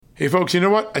Hey folks, you know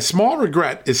what? A small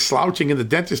regret is slouching in the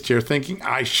dentist chair thinking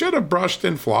I should have brushed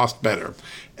and flossed better.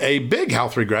 A big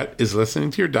health regret is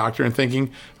listening to your doctor and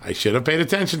thinking I should have paid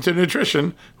attention to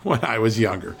nutrition when I was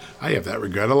younger. I have that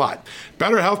regret a lot.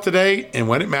 Better health today and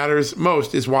when it matters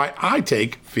most is why I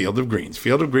take Field of Greens.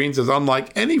 Field of Greens is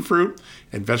unlike any fruit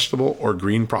and vegetable or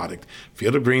green product.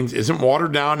 Field of Greens isn't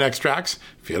watered down extracts.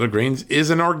 Field of Greens is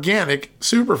an organic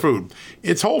superfood.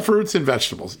 It's whole fruits and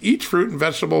vegetables. Each fruit and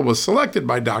vegetable was selected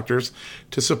by doctors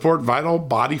to support vital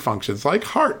body functions like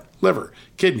heart, liver,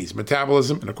 kidneys,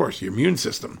 metabolism, and of course, your immune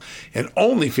system. And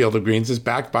only Field of Greens is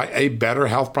backed by a better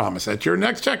health promise. At your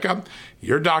next checkup,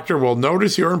 your doctor will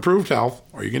notice your improved health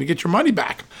or you're going to get your money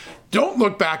back. Don't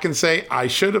look back and say, I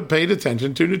should have paid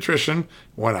attention to nutrition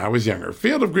when I was younger.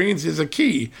 Field of Greens is a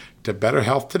key to better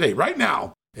health today, right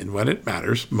now, and when it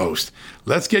matters most.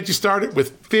 Let's get you started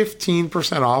with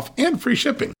 15% off and free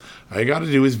shipping. All you got to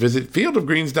do is visit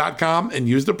fieldofgreens.com and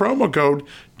use the promo code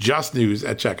JUSTNEWS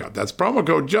at checkout. That's promo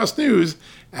code JUSTNEWS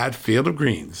at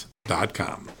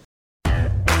fieldofgreens.com.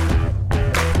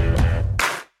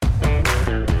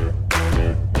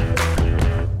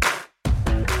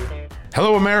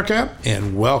 Hello, America,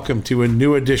 and welcome to a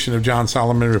new edition of John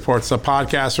Solomon Reports, a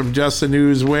podcast from Just the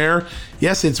News where,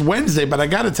 yes, it's Wednesday, but I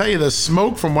got to tell you, the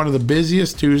smoke from one of the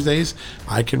busiest Tuesdays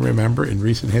I can remember in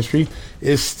recent history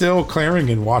is still clearing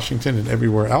in Washington and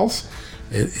everywhere else.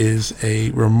 It is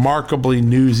a remarkably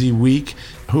newsy week.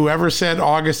 Whoever said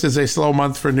August is a slow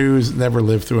month for news never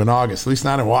lived through an August, at least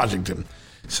not in Washington.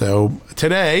 So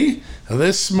today,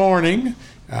 this morning,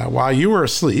 while you were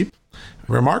asleep,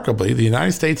 remarkably, the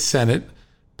United States Senate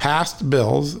passed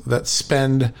bills that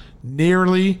spend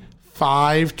nearly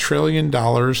 $5 trillion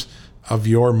of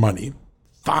your money.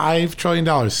 $5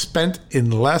 trillion spent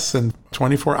in less than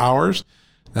 24 hours.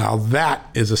 Now that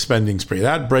is a spending spree.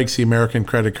 That breaks the American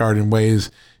credit card in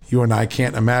ways you and I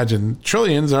can't imagine.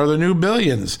 Trillions are the new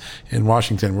billions in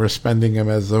Washington. We're spending them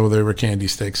as though they were candy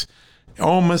sticks.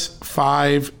 Almost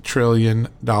 $5 trillion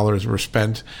were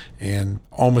spent, and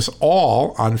almost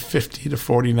all on 50 to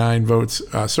 49 votes,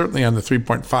 certainly on the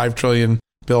 $3.5 trillion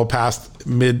bill passed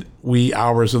mid-wee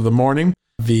hours of the morning.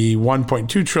 The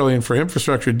 $1.2 trillion for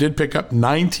infrastructure did pick up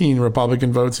 19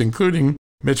 Republican votes, including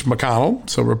Mitch McConnell.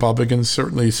 So Republicans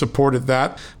certainly supported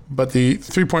that. But the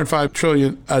 $3.5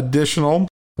 trillion additional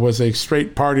was a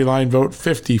straight party line vote,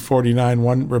 50-49.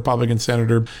 One Republican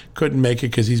senator couldn't make it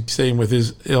because he's staying with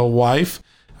his ill wife,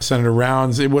 Senator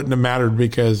Rounds. It wouldn't have mattered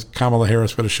because Kamala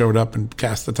Harris would have showed up and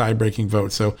cast the tie-breaking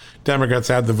vote. So Democrats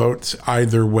had the votes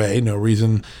either way. No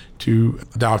reason to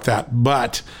doubt that.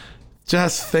 But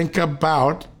just think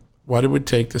about what it would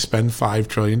take to spend $5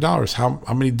 trillion. How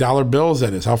many dollar bills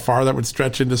that is, how far that would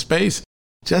stretch into space.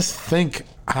 Just think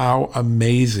how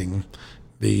amazing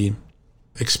the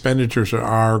expenditures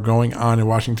are going on in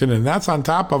Washington. And that's on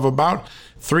top of about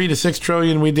 3 to 6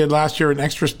 trillion we did last year in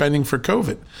extra spending for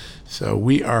COVID. So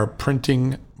we are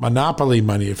printing monopoly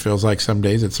money. It feels like some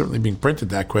days it's certainly being printed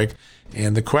that quick.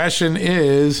 And the question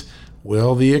is,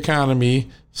 will the economy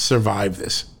survive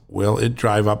this? Will it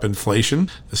drive up inflation?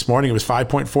 This morning it was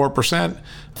 5.4%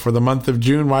 for the month of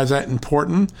June. Why is that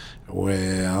important?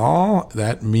 Well,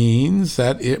 that means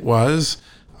that it was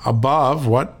above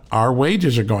what our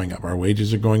wages are going up. Our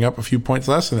wages are going up a few points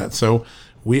less than that. So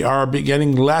we are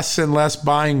getting less and less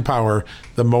buying power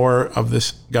the more of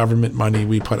this government money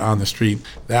we put on the street.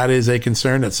 That is a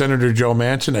concern that Senator Joe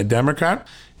Manchin, a Democrat,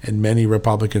 and many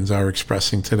Republicans are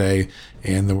expressing today.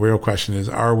 And the real question is,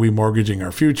 are we mortgaging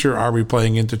our future? Are we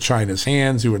playing into China's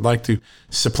hands, who would like to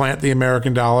supplant the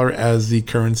American dollar as the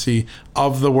currency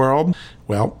of the world?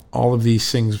 Well, all of these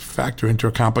things factor into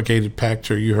a complicated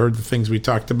picture. You heard the things we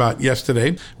talked about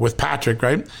yesterday with Patrick,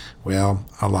 right? Well,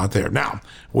 a lot there. Now,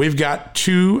 we've got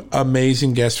two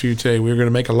amazing guests for you today. We're going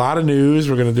to make a lot of news.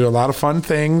 We're going to do a lot of fun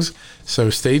things. So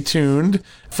stay tuned.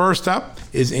 First up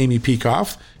is Amy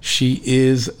Peikoff. She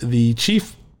is the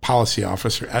Chief Policy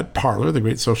Officer at Parler, the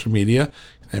great social media.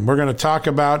 And we're going to talk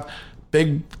about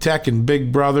Big Tech and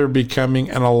Big Brother becoming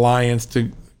an alliance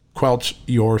to quelch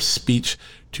your speech,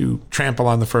 to trample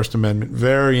on the First Amendment.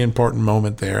 Very important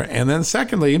moment there. And then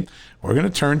secondly, we're going to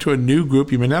turn to a new group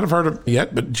you may not have heard of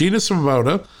yet, but Gina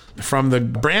Svoboda from the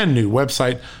brand new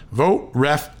website,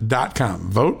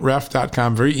 voteref.com.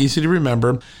 Voteref.com, very easy to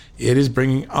remember. It is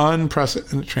bringing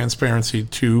unprecedented transparency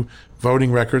to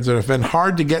voting records that have been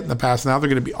hard to get in the past. Now they're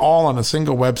going to be all on a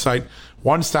single website,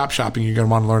 one-stop shopping. You're going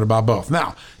to want to learn about both.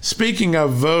 Now, speaking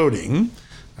of voting,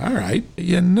 all right,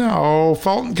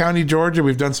 Fulton County, Georgia,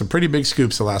 we've done some pretty big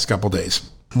scoops the last couple days.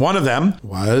 One of them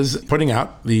was putting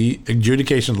out the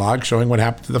adjudication log showing what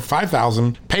happened to the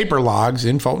 5,000 paper logs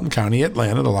in Fulton County,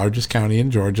 Atlanta, the largest county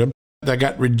in Georgia. that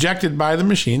got rejected by the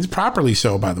machines, properly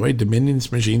so, by the way.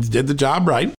 Dominion's machines did the job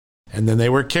right. And then they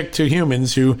were kicked to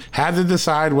humans who had to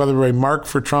decide whether a mark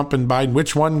for Trump and Biden,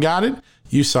 which one got it.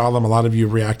 You saw them. A lot of you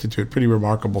reacted to it. Pretty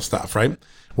remarkable stuff, right?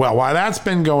 Well, while that's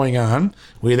been going on,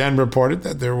 we then reported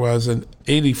that there was an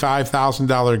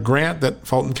 $85,000 grant that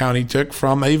Fulton County took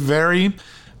from a very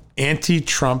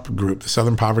anti-Trump group, the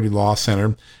Southern Poverty Law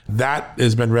Center. That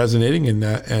has been resonating,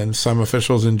 and some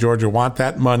officials in Georgia want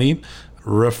that money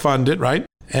refunded, right?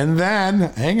 And then,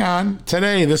 hang on,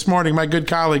 this morning, my good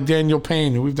colleague Daniel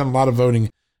Payne, we've done a lot of voting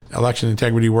election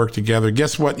integrity work together.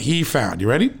 Guess what he found? You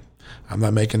ready? I'm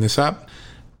not making this up.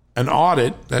 An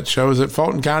audit that shows that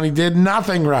Fulton County did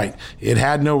nothing right. It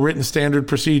had no written standard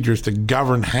procedures to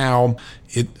govern how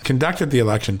it conducted the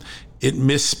election. It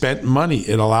misspent money.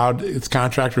 It allowed its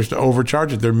contractors to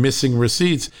overcharge it. They're missing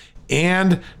receipts.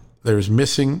 And there's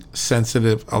missing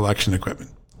sensitive election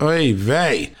equipment. Oy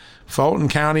vey. Fulton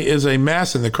County is a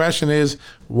mess. And the question is,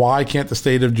 why can't the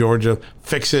state of Georgia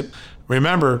fix it?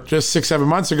 Remember, just 6-7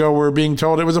 months ago, we were being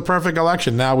told it was a perfect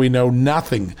election. Now we know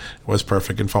nothing was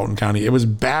perfect in Fulton County. It was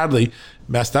badly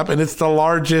messed up, and it's the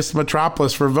largest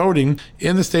metropolis for voting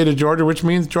in the state of Georgia, which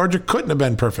means Georgia couldn't have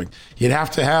been perfect. You'd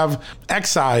have to have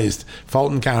excised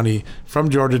Fulton County from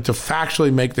Georgia to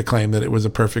factually make the claim that it was a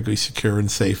perfectly secure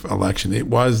and safe election. It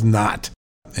was not.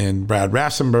 And Brad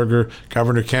Raffensperger,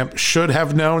 Governor Kemp, should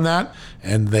have known that,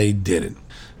 and they didn't.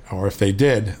 Or if they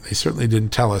did, they certainly didn't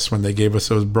tell us when they gave us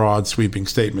those broad, sweeping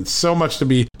statements. So much to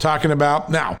be talking about.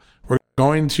 Now, we're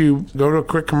going to go to a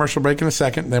quick commercial break in a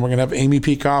second. Then we're going to have Amy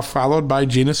Peikoff followed by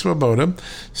Gina Swoboda.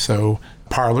 So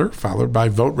Parler followed by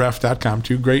voteref.com.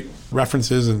 Two great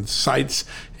references and sites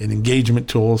and engagement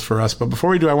tools for us. But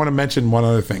before we do, I want to mention one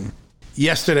other thing.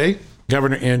 Yesterday,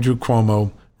 Governor Andrew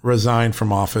Cuomo resigned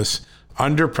from office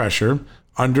under pressure,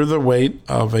 under the weight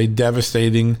of a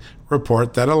devastating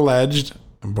report that alleged,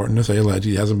 important to say alleged,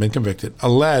 he hasn't been convicted,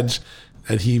 alleged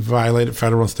that he violated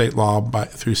federal and state law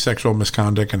through sexual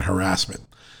misconduct and harassment.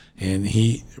 And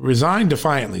he resigned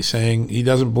defiantly, saying he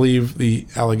doesn't believe the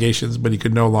allegations, but he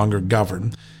could no longer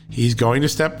govern. He's going to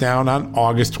step down on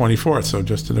August 24th, so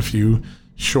just in a few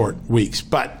short weeks.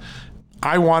 But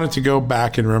I wanted to go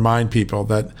back and remind people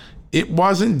that it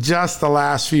wasn't just the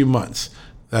last few months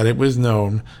that it was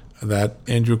known that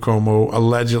Andrew Cuomo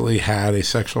allegedly had a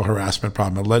sexual harassment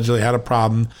problem, allegedly had a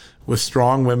problem with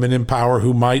strong women in power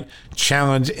who might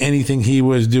challenge anything he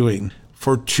was doing.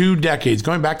 For 2 decades,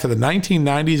 going back to the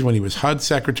 1990s when he was HUD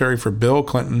secretary for Bill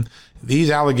Clinton, these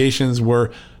allegations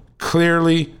were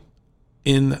clearly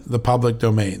in the public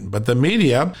domain. But the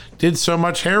media did so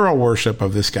much hero worship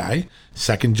of this guy,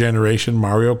 second generation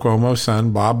Mario Cuomo's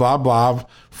son, blah, blah, blah,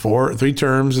 3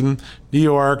 terms in New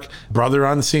York, brother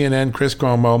on CNN, Chris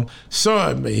Cuomo.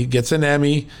 So he gets an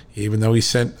Emmy, even though he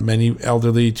sent many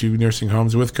elderly to nursing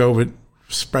homes with COVID,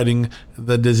 spreading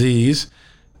the disease.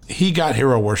 He got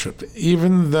hero worshiped,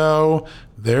 even though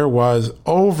there was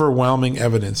overwhelming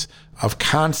evidence of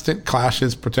constant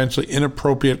clashes, potentially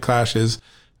inappropriate clashes,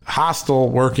 hostile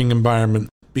working environment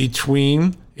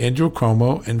between Andrew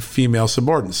Cuomo and female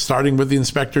subordinates, starting with the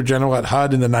Inspector General at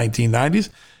HUD in the 1990s,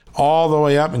 all the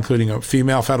way up, including a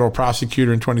female federal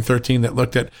prosecutor in 2013 that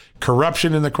looked at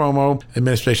corruption in the Cuomo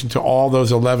administration, to all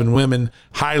those 11 women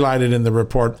highlighted in the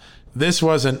report. This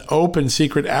was an open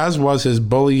secret, as was his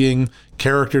bullying,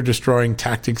 character-destroying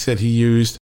tactics that he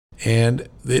used. And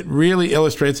it really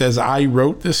illustrates, as I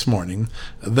wrote this morning,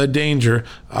 the danger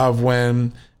of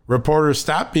when reporters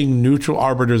stop being neutral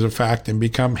arbiters of fact and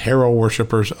become hero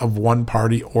worshipers of one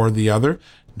party or the other.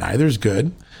 Neither is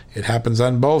good. It happens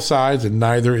on both sides, and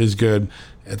neither is good.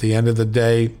 At the end of the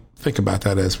day, think about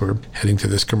that as we're heading to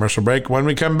this commercial break. When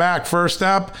we come back, first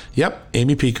up,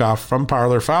 Amy Peikoff from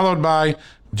Parler, followed by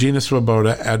Gina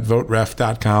Swoboda at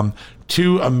voteref.com.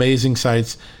 2 amazing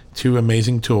sites, 2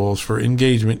 amazing tools for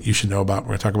engagement you should know about. We're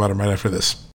going to talk about them right after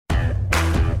this.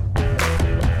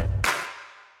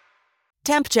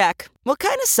 Temp check. What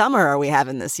kind of summer are we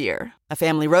having this year? A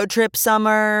family road trip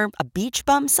summer? A beach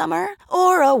bum summer?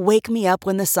 Or a wake me up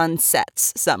when the sun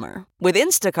sets summer? With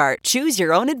Instacart, choose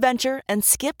your own adventure and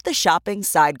skip the shopping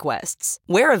side quests.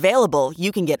 Where available,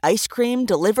 you can get ice cream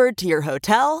delivered to your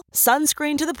hotel,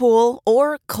 sunscreen to the pool,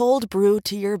 or cold brew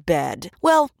to your bed.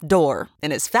 Well, door,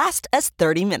 in as fast as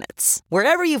 30 minutes.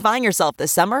 Wherever you find yourself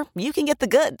this summer, you can get the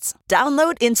goods.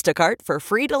 Download Instacart for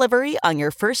free delivery on your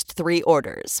first 3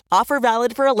 orders. Offer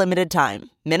valid for a limited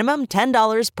time. Minimum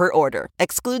 $10 per order.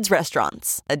 Excludes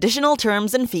restaurants. Additional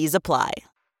terms and fees apply.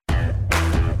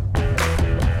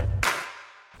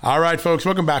 All right, folks,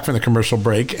 welcome back from the commercial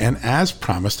break. And as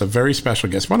promised, a very special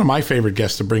guest, one of my favorite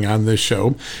guests to bring on this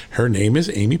show. Her name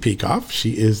is Amy Peikoff.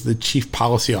 She is the Chief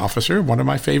Policy Officer of one of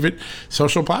my favorite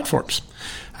social platforms.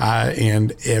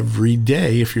 And every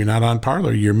day, if you're not on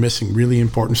Parler, you're missing really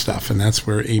important stuff. And that's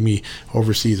where Amy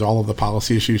oversees all of the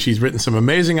policy issues. She's written some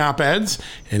amazing op-eds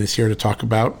and is here to talk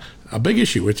about a big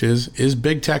issue, which is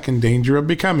big tech in danger of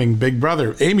becoming Big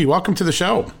Brother? Amy, welcome to the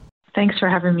show. Thanks for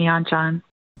having me on, John.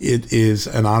 It is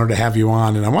an honor to have you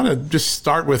on. And I want to just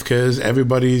start with, because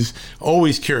everybody's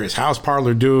always curious, how's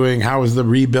Parler doing? How is the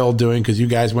rebuild doing? Because you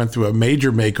guys went through a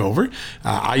major makeover.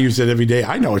 I use it every day.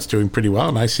 I know it's doing pretty well,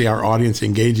 and I see our audience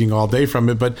engaging all day from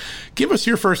it. But give us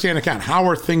your firsthand account. How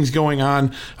are things going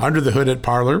on under the hood at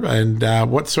Parler?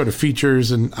 And what sort of features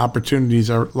and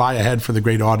opportunities lie ahead for the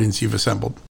great audience you've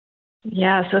assembled?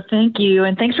 Yeah, so thank you.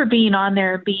 And thanks for being on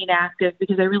there and being active,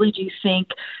 because I really do think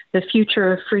the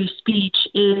future of free speech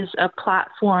is a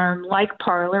platform like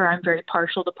Parler. I'm very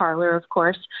partial to Parler, of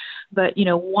course, but,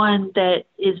 one that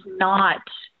is not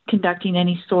conducting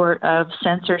any sort of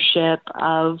censorship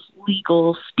of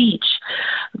legal speech.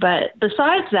 But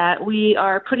besides that, we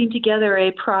are putting together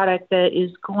a product that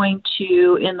is going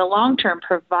to, in the long term,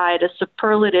 provide a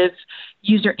superlative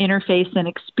user interface and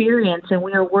experience, and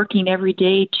we are working every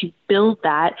day to build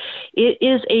that. It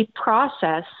is a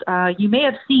process. You may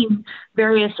have seen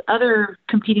various other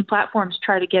competing platforms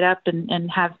try to get up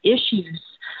and have issues,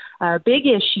 big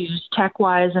issues,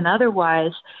 tech-wise and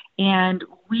otherwise, and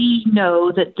we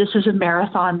know that this is a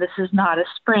marathon. This is not a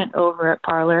sprint over at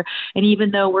Parler. And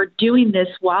even though we're doing this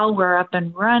while we're up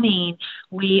and running,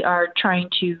 we are trying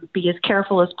to be as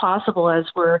careful as possible as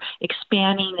we're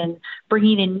expanding and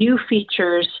bringing in new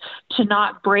features to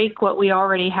not break what we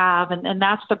already have. And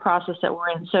that's the process that we're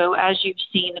in. So as you've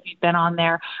seen, if you've been on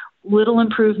there, little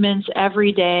improvements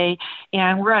every day,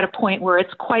 and we're at a point where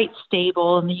it's quite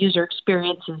stable and the user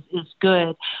experience is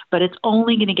good, but it's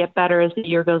only going to get better as the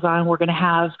year goes on. We're going to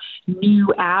have new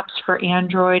apps for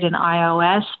Android and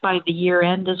iOS by the year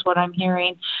end is what I'm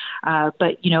hearing.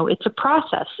 But, it's a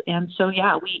process. And so,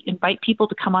 we invite people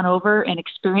to come on over and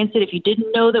experience it. If you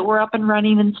didn't know that we're up and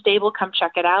running and stable, come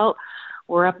check it out.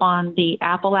 We're up on the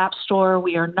Apple App Store.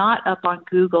 We are not up on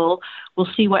Google. We'll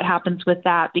see what happens with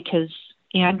that, because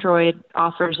Android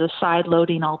offers a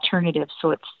side-loading alternative.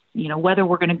 So it's, whether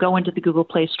we're going to go into the Google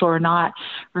Play Store or not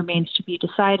remains to be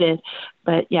decided.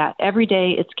 But every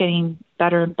day it's getting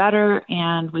better and better,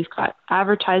 and we've got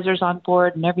advertisers on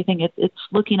board and everything. It's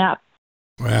looking up.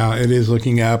 Well, it is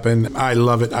looking up, and I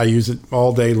love it. I use it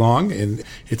all day long, and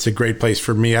it's a great place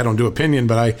for me. I don't do opinion,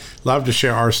 but I love to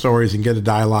share our stories and get a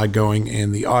dialogue going,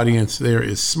 and the audience there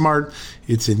is smart,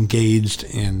 it's engaged,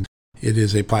 and it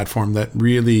is a platform that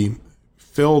really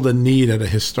filled a need at a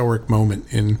historic moment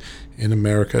in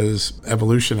America's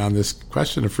evolution on this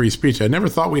question of free speech. I never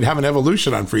thought we'd have an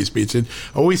evolution on free speech. It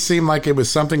always seemed like it was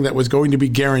something that was going to be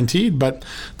guaranteed, but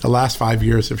the last 5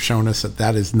 years have shown us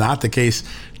that is not the case.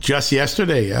 Just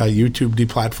yesterday, YouTube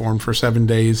deplatformed for 7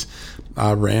 days,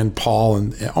 Rand Paul,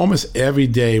 and almost every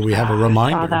day we have a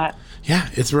reminder. I saw that. Yeah,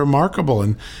 it's remarkable.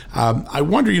 And I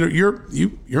wonder, you're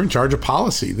in charge of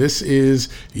policy. This is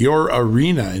your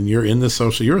arena, and you're a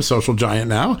social giant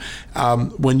now.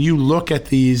 When you look at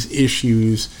these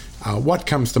issues, what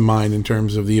comes to mind in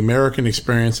terms of the American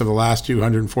experience of the last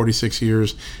 246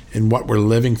 years and what we're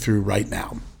living through right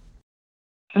now?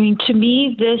 I mean, to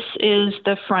me, this is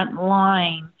the front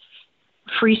line.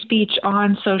 Free speech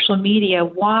on social media.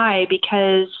 Why?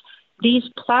 Because these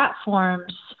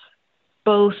platforms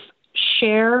both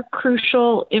share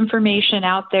crucial information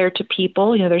out there to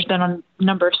people. There's been a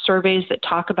number of surveys that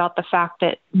talk about the fact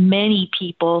that many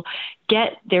people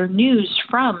get their news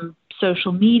from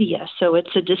social media. So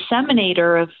it's a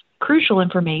disseminator of crucial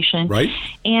information. Right.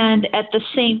 And at the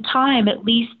same time, at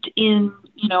least in,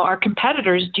 our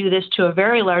competitors do this to a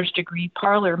very large degree,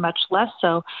 Parler much less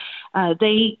so,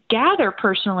 they gather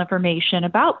personal information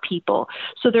about people.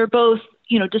 So they're both,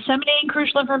 disseminating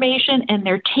crucial information, and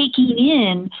they're taking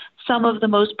in some of the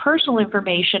most personal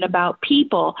information about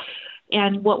people.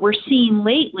 And what we're seeing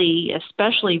lately,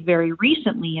 especially very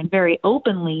recently and very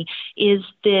openly, is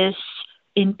this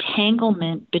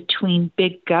entanglement between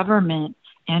big government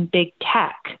and big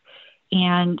tech.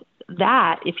 And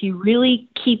that, if you really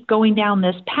keep going down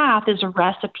this path, is a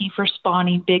recipe for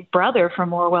spawning Big Brother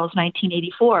from Orwell's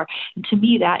 1984. And to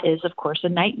me, that is, of course, a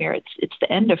nightmare. It's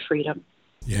the end of freedom.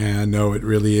 Yeah, no, it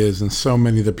really is. And so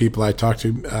many of the people I talk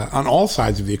to on all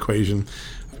sides of the equation,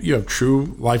 you have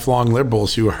true lifelong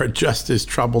liberals who are just as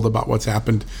troubled about what's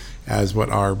happened as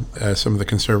what are some of the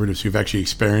conservatives who've actually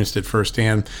experienced it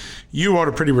firsthand. You wrote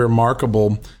a pretty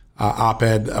remarkable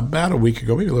op-ed about a week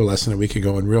ago, maybe a little less than a week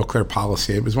ago, in Real Clear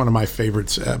Policy. It was one of my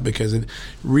favorites because it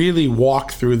really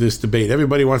walked through this debate.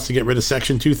 Everybody wants to get rid of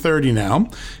Section 230 now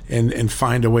and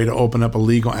find a way to open up a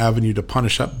legal avenue to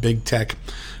punish up big tech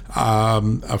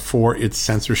for its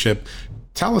censorship.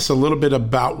 Tell us a little bit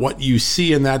about what you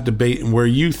see in that debate and where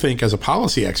you think, as a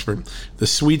policy expert, the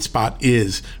sweet spot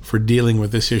is for dealing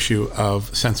with this issue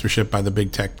of censorship by the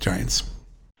big tech giants.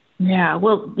 Yeah,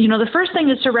 well, the first thing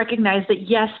is to recognize that,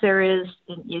 yes, there is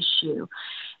an issue.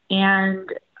 And,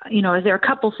 there are a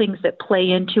couple things that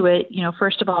play into it.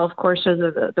 First of all, of course, are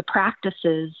the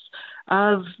practices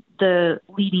of the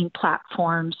leading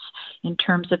platforms in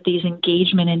terms of these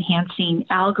engagement-enhancing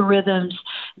algorithms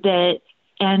that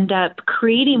end up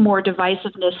creating more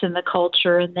divisiveness in the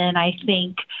culture. And then I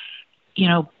think,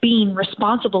 being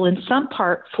responsible in some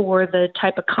part for the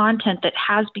type of content that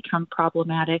has become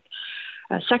problematic.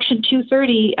 Section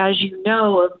 230, as you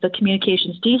know, of the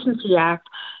Communications Decency Act,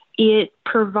 it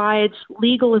provides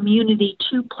legal immunity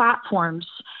to platforms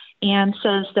and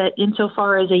says that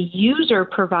insofar as a user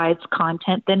provides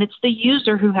content, then it's the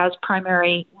user who has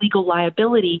primary legal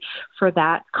liability for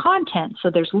that content. So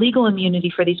there's legal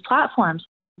immunity for these platforms.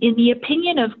 In the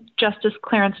opinion of Justice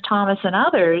Clarence Thomas and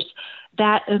others,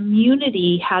 that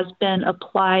immunity has been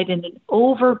applied in an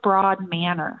overbroad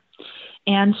manner.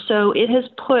 And so it has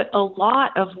put a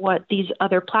lot of what these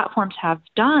other platforms have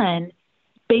done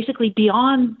basically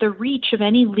beyond the reach of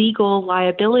any legal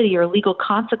liability or legal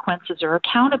consequences or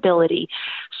accountability.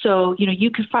 So,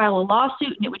 you could file a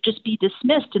lawsuit and it would just be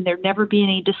dismissed and there'd never be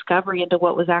any discovery into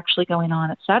what was actually going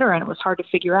on, et cetera. And it was hard to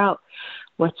figure out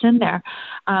what's in there.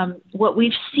 What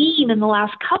we've seen in the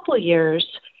last couple of years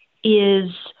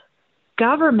is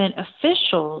government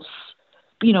officials,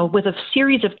 with a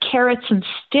series of carrots and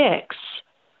sticks,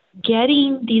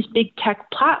 getting these big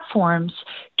tech platforms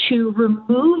to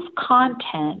remove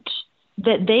content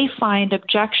that they find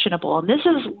objectionable. And this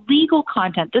is legal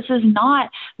content. This is not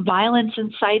violence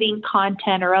inciting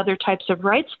content or other types of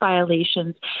rights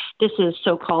violations. This is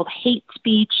so-called hate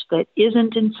speech that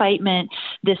isn't incitement.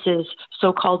 This is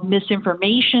so-called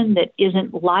misinformation that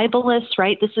isn't libelous,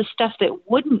 right? This is stuff that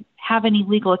wouldn't have any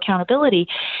legal accountability.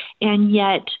 And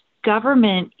yet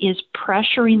government is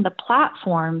pressuring the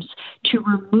platforms to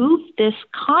remove this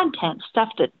content, stuff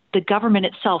that the government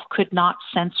itself could not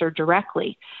censor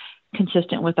directly,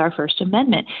 consistent with our First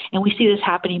Amendment. And we see this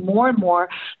happening more and more.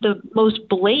 The most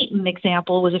blatant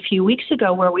example was a few weeks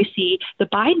ago where we see the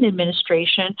Biden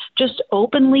administration just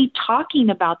openly talking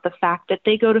about the fact that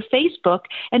they go to Facebook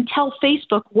and tell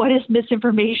Facebook what is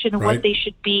misinformation and what they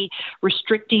should be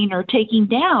restricting or taking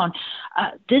down.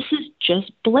 This is just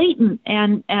blatant.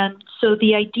 And so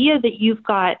the idea that you've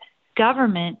got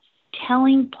government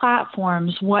telling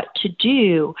platforms what to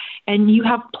do, and you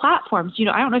have platforms, I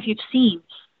don't know if you've seen,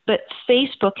 but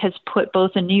Facebook has put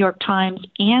both the New York Times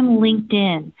and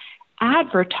LinkedIn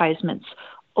advertisements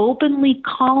openly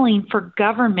calling for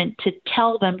government to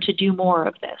tell them to do more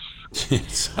of this.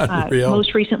 It's unreal.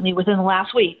 Most recently within the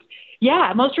last week.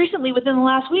 Yeah, most recently within the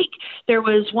last week, there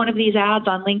was one of these ads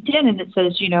on LinkedIn, and it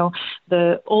says,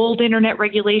 the old internet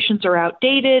regulations are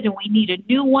outdated and we need a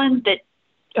new one that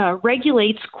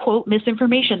regulates, quote,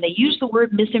 misinformation. They use the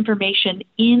word misinformation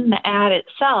in the ad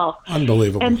itself.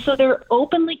 Unbelievable. And so they're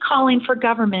openly calling for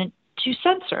government to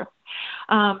censor.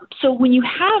 So when you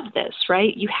have this,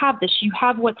 right, you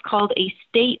have what's called a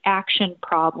state action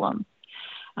problem.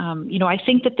 I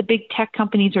think that the big tech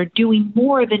companies are doing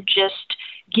more than just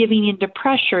giving into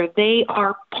pressure. They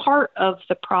are part of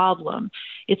the problem.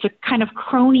 It's a kind of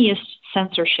cronyist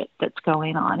censorship that's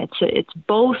going on. It's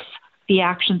both the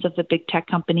actions of the big tech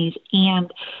companies and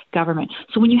government.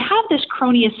 So when you have this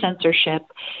cronyist censorship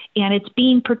and it's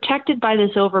being protected by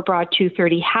this overbroad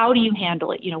 230, how do you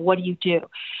handle it? What do you do?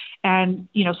 And,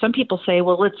 some people say,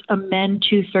 well, let's amend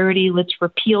 230, let's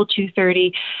repeal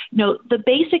 230. No, the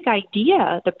basic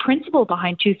idea, the principle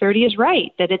behind 230 is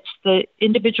right, that it's the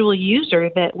individual user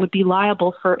that would be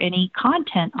liable for any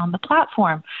content on the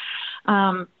platform.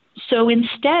 So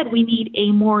instead, we need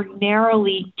a more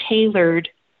narrowly tailored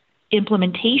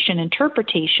interpretation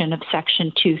of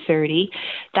Section 230.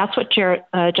 That's what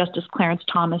Justice Clarence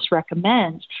Thomas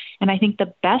recommends. And I think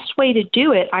the best way to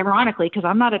do it, ironically, because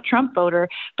I'm not a Trump voter,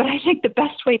 but I think the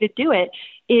best way to do it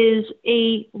is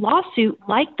a lawsuit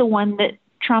like the one that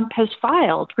Trump has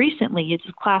filed recently. It's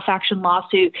a class action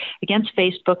lawsuit against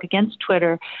Facebook, against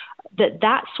Twitter.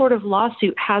 That sort of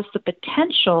lawsuit has the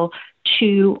potential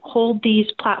to hold these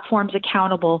platforms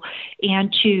accountable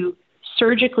and to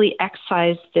surgically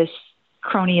excise this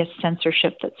cronyist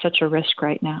censorship that's such a risk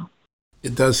right now.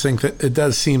 It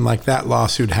does seem like that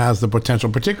lawsuit has the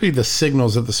potential, particularly the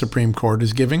signals that the Supreme Court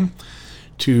is giving,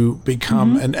 to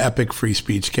become an epic free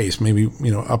speech case. Maybe,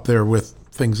 up there with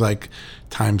things like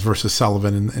Times versus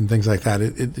Sullivan and things like that.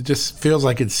 It just feels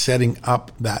like it's setting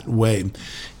up that way.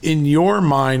 In your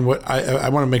mind, what I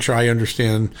want to make sure I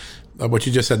understand what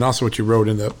you just said, and also what you wrote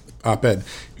in the op-ed.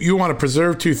 You want to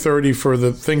preserve 230 for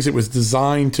the things it was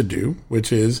designed to do,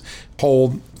 which is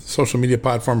hold social media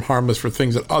platform harmless for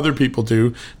things that other people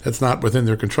do that's not within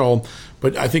their control.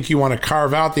 But I think you want to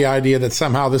carve out the idea that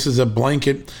somehow this is a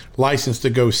blanket license to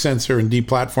go censor and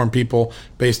deplatform people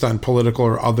based on political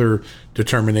or other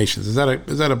determinations. Is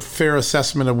that a fair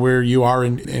assessment of where you are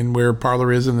and where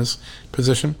Parler is in this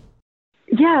position?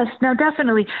 Yes, no,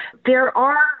 definitely. There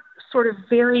are sort of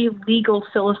very legal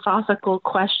philosophical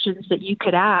questions that you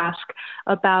could ask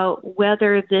about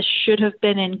whether this should have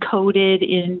been encoded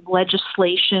in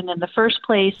legislation in the first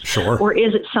place, sure, or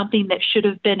is it something that should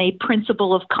have been a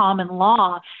principle of common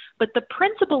law? But the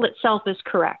principle itself is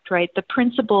correct, right? The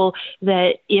principle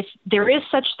that if there is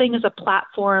such thing as a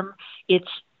platform, it's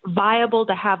viable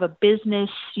to have a business,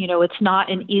 it's not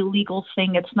an illegal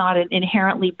thing, it's not an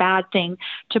inherently bad thing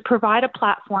to provide a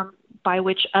platform by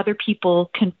which other people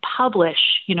can publish,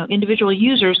 individual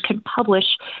users can publish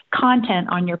content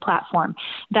on your platform.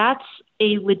 That's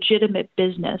a legitimate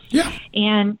business. Yeah.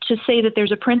 And to say that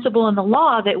there's a principle in the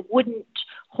law that wouldn't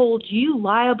hold you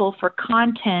liable for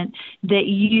content that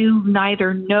you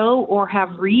neither know or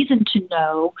have reason to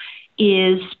know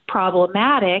is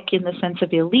problematic in the sense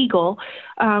of illegal.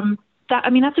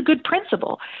 That's a good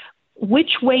principle.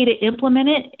 Which way to implement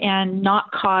it and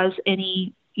not cause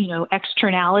any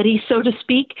externality, so to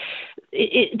speak,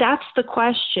 that's the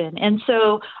question. And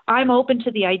so I'm open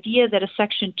to the idea that a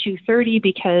Section 230,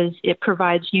 because it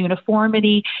provides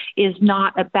uniformity, is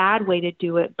not a bad way to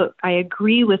do it. But I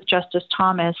agree with Justice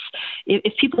Thomas.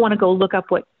 If people want to go look up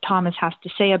what Thomas has to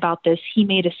say about this, he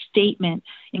made a statement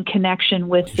in connection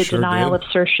with the denial of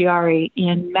certiorari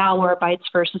in Malwarebytes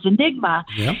versus Enigma.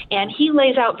 Yep. And he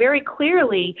lays out very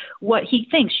clearly what he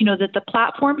thinks, that the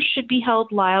platform should be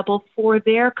held liable for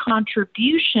their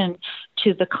contribution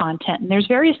to the content. And there's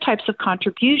various types of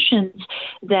contributions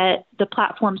that the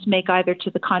platforms make either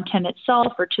to the content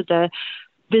itself or to the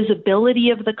visibility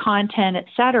of the content, et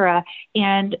cetera.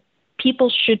 And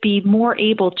people should be more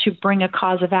able to bring a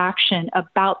cause of action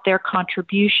about their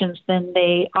contributions than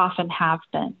they often have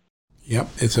been. Yep,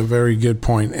 it's a very good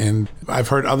point. And I've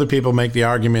heard other people make the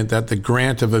argument that the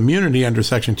grant of immunity under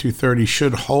Section 230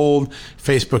 should hold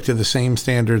Facebook to the same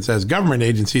standards as government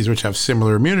agencies, which have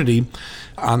similar immunity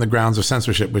on the grounds of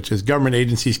censorship, which is government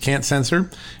agencies can't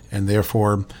censor, and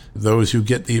therefore those who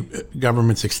get the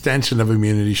government's extension of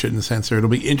immunity shouldn't censor. It'll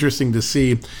be interesting to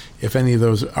see if any of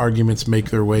those arguments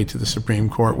make their way to the Supreme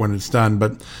Court when it's done.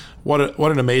 But what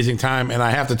an amazing time. And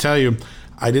I have to tell you,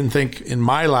 I didn't think in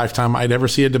my lifetime I'd ever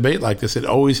see a debate like this. It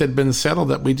always had been settled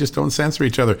that we just don't censor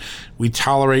each other. We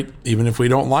tolerate, even if we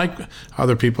don't like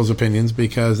other people's opinions,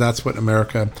 because that's what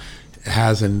America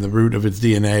has in the root of its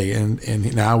DNA.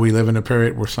 And now we live in a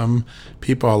period where some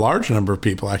people, a large number of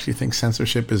people, actually think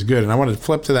censorship is good. And I want to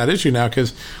flip to that issue now,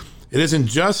 because it isn't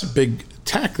just big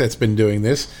tech that's been doing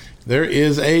this. There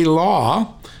is a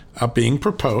law being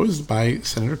proposed by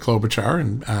Senator Klobuchar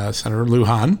and Senator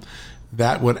Lujan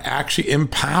that would actually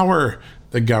empower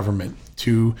the government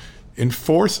to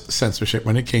enforce censorship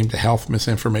when it came to health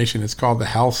misinformation. It's called the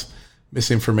Health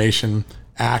Misinformation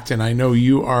Act. And I know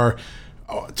you are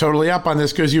totally up on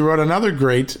this because you wrote another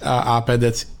great op-ed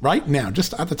that's right now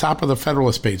just at the top of the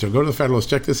Federalist page. So go to the Federalist,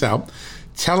 check this out.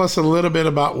 Tell us a little bit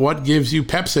about what gives you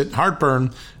Pepsi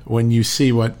heartburn when you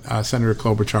see what Senator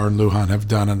Klobuchar and Lujan have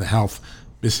done on the Health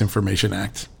Misinformation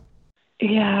Act.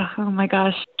 Yeah. Oh my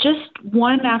gosh. Just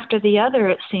one after the other,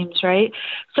 it seems, right?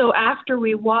 So after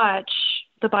we watch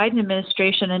the Biden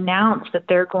administration announce that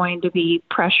they're going to be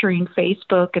pressuring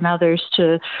Facebook and others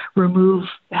to remove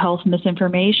health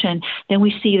misinformation, then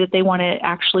we see that they want to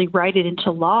actually write it into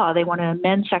law. They want to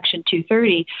amend Section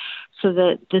 230 so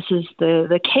that this is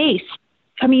the case.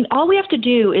 I mean, all we have to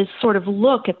do is sort of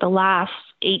look at the last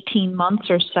 18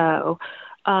 months or so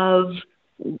of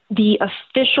the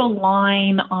official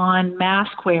line on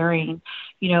mask wearing.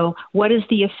 What is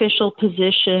the official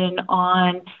position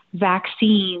on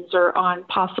vaccines or on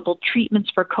possible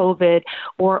treatments for COVID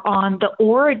or on the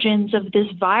origins of this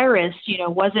virus?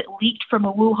 Was it leaked from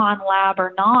a Wuhan lab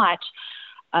or not?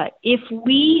 If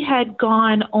we had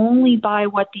gone only by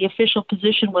what the official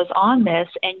position was on this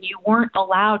and you weren't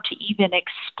allowed to even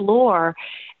explore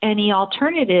any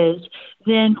alternatives,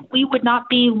 then we would not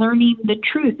be learning the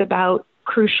truth about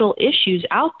crucial issues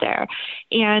out there.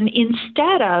 And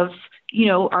instead of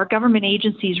our government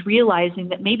agencies realizing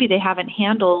that maybe they haven't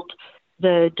handled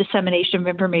the dissemination of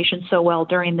information so well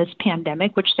during this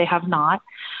pandemic, which they have not.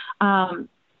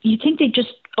 You think they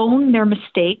just own their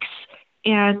mistakes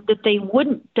and that they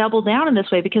wouldn't double down in this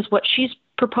way, because what she's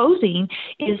proposing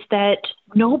is that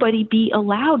nobody be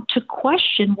allowed to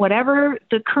question whatever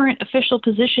the current official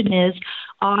position is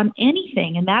on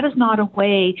anything. And that is not a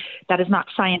way, that is not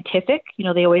scientific.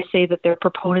 They always say that they're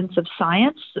proponents of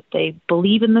science, that they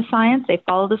believe in the science, they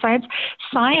follow the science.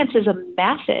 Science is a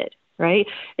method, right?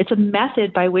 It's a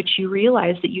method by which you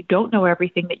realize that you don't know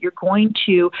everything, that you're going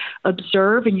to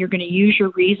observe and you're going to use your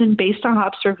reason based on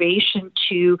observation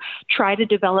to try to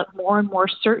develop more and more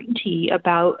certainty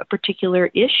about a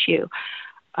particular issue.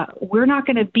 We're not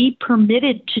going to be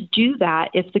permitted to do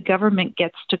that if the government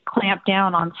gets to clamp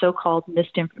down on so-called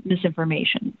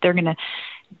misinformation. They're going to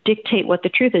dictate what the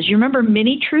truth is. You remember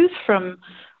Mini-Truth from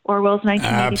Orwell's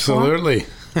 1984? Absolutely.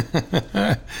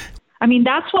 I mean,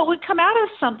 that's what would come out of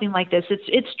something like this.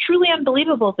 It's truly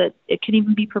unbelievable that it can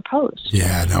even be proposed.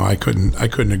 Yeah, no, I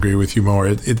couldn't agree with you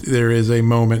more. There is a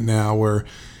moment now where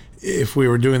if we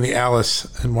were doing the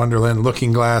Alice in Wonderland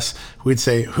Looking Glass, we'd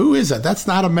say, who is that? That's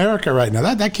not America right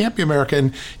now. That can't be America.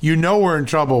 And we're in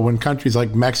trouble when countries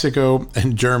like Mexico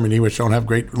and Germany, which don't have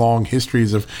great long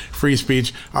histories of free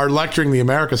speech, are lecturing the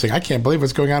Americans, saying, I can't believe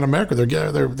what's going on in America.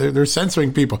 They're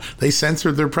censoring people. They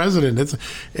censored their president.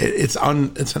 It's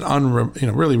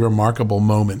an really remarkable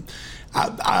moment.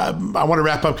 I want to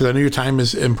wrap up because I know your time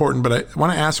is important, but I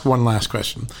want to ask one last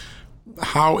question.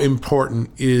 How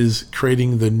important is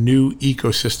creating the new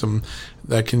ecosystem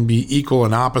that can be equal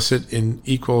and opposite and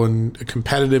equal and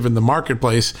competitive in the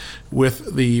marketplace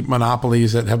with the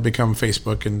monopolies that have become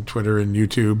Facebook and Twitter and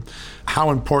YouTube?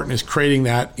 How important is creating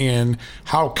that, and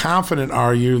how confident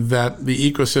are you that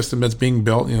the ecosystem that's being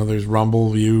built, there's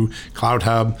Rumble, View,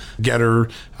 CloutHub, Getter,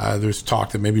 there's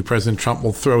talk that maybe President Trump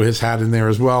will throw his hat in there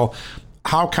as well.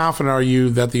 How confident are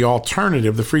you that the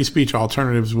alternative, the free speech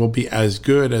alternatives, will be as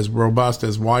good, as robust,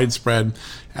 as widespread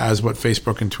as what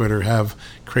Facebook and Twitter have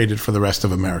created for the rest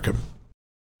of America?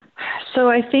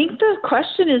 So I think the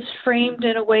question is framed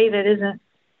in a way that isn't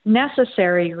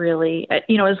necessary, really.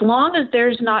 As long as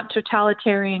there's not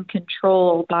totalitarian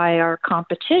control by our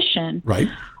competition, right,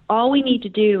 all we need to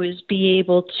do is be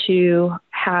able to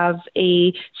have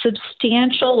a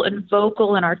substantial and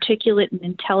vocal and articulate and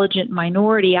intelligent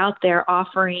minority out there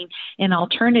offering an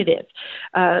alternative.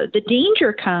 The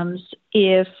danger comes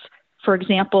if, for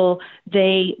example,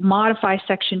 they modify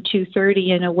Section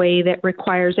 230 in a way that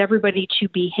requires everybody to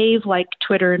behave like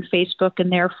Twitter and Facebook, and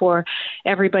therefore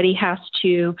everybody has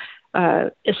to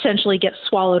essentially get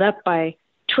swallowed up by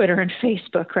Twitter and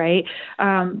Facebook, right?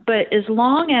 But as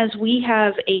long as we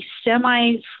have a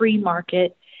semi-free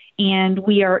market and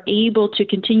we are able to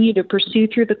continue to pursue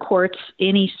through the courts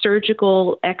any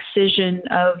surgical excision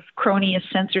of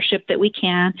cronyist censorship that we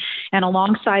can, and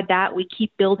alongside that, we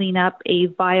keep building up a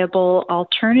viable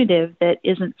alternative that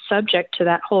isn't subject to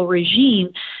that whole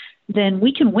regime, then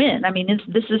we can win. I mean,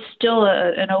 this is still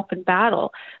an open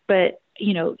battle, but,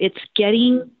 it's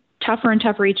getting tougher and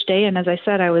tougher each day. And as I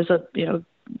said, I was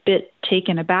bit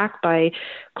taken aback by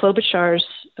Klobuchar's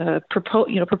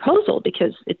proposal,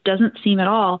 because it doesn't seem at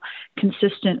all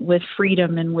consistent with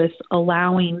freedom and with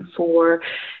allowing for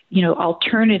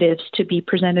alternatives to be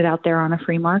presented out there on a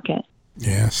free market.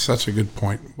 Yeah, such a good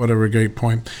point. What a great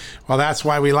point. Well, that's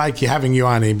why we like having you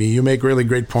on, Amy. You make really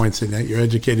great points in that. You're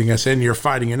educating us and you're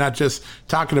fighting. You're not just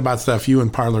talking about stuff. You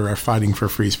and Parler are fighting for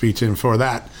free speech, and for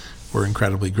that, we're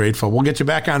incredibly grateful. We'll get you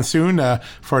back on soon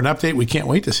for an update. We can't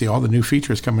wait to see all the new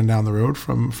features coming down the road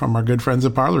from our good friends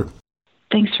at Parler.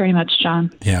 Thanks very much,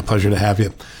 John. Yeah, pleasure to have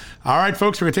you. All right,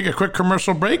 folks, we're going to take a quick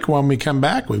commercial break. When we come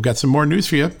back, we've got some more news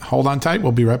for you. Hold on tight.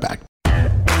 We'll be right back.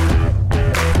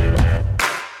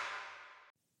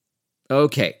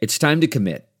 Okay, it's time to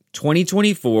commit.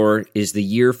 2024 is the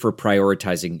year for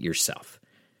prioritizing yourself.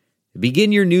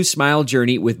 Begin your new smile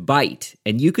journey with Byte,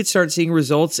 and you could start seeing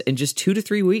results in just 2 to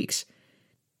 3 weeks.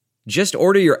 Just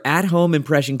order your at-home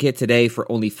impression kit today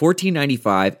for only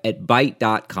 $14.95 at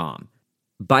Byte.com.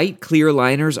 Byte clear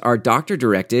liners are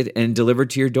doctor-directed and delivered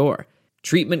to your door.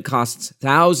 Treatment costs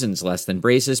thousands less than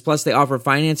braces, plus they offer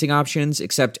financing options,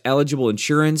 accept eligible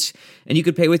insurance, and you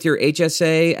could pay with your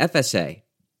HSA, FSA.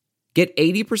 Get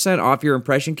 80% off your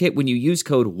impression kit when you use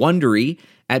code WONDERY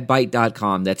at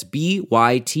Byte.com. That's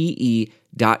BYTE.com.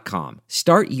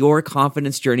 Start your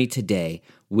confidence journey today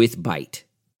with Byte.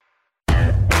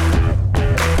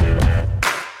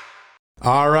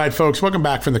 All right, folks, welcome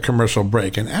back from the commercial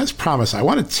break. And as promised, I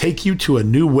want to take you to a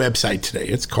new website today.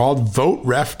 It's called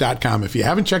voteref.com. If you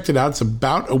haven't checked it out, it's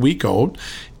about a week old.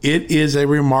 It is a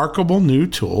remarkable new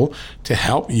tool to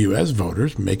help you as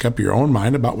voters make up your own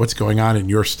mind about what's going on in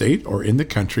your state or in the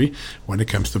country when it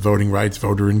comes to voting rights,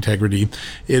 voter integrity.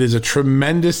 It is a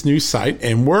tremendous new site,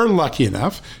 and we're lucky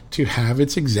enough to have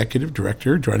its executive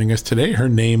director joining us today. Her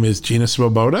name is Gina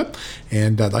Swoboda,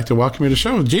 and I'd like to welcome you to the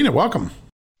show. Gina, welcome.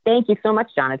 Thank you so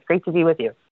much, John. It's great to be with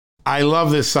you. I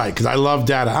love this site because I love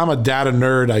data. I'm a data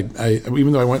nerd. I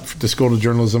even though I went to school of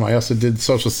journalism, I also did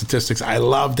social statistics. I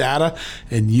love data,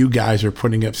 and you guys are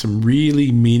putting up some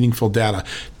really meaningful data.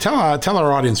 Tell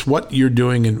our audience what you're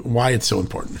doing and why it's so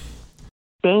important.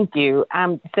 Thank you.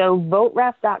 So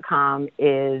voteref.com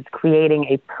is creating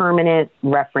a permanent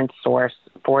reference source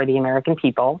for the American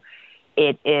people.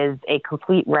 It is a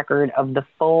complete record of the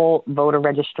full voter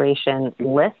registration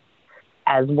list,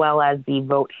 as well as the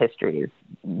vote histories.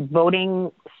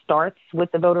 Voting starts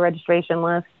with the voter registration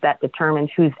list that determines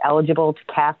who's eligible to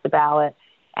cast a ballot.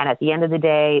 And at the end of the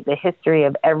day, the history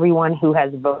of everyone who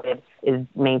has voted is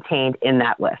maintained in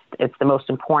that list. It's the most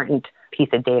important piece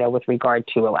of data with regard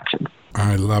to elections.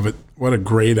 I love it. What a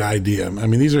great idea. I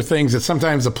mean, these are things that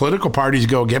sometimes the political parties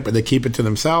go get, but they keep it to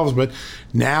themselves. But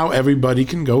now everybody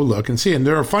can go look and see. And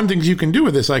there are fun things you can do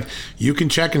with this. Like you can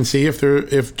check and see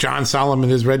if John Solomon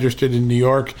is registered in New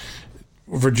York,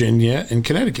 Virginia, and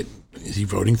Connecticut. Is he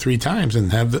voting 3 times?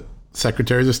 And have the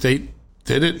secretaries of state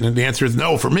did it? And the answer is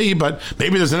no for me, but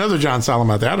maybe there's another John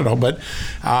Solomon out there. I don't know. But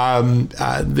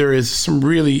there is some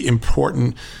really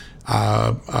important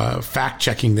fact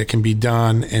checking that can be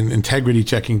done and integrity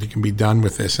checking that can be done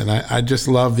with this. And I just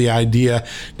love the idea.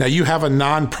 Now, you have a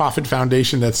nonprofit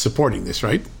foundation that's supporting this,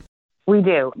 right? We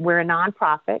do. We're a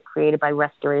nonprofit created by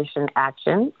Restoration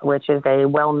Action, which is a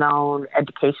well-known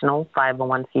educational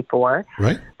 501c4.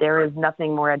 Right. There is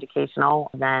nothing more educational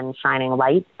than shining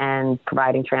light and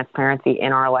providing transparency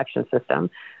in our election system.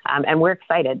 And we're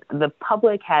excited. The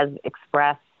public has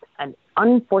expressed an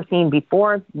unforeseen,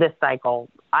 before this cycle,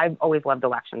 I've always loved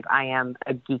elections. I am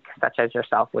a geek such as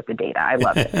yourself with the data. I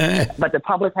love it. But the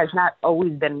public has not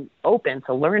always been open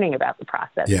to learning about the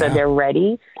process. Yeah. So they're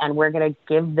ready, and we're going to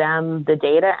give them the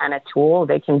data and a tool.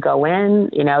 They can go in,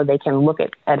 they can look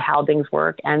at how things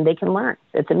work, and they can learn.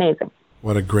 It's amazing.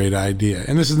 What a great idea.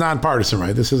 And this is nonpartisan,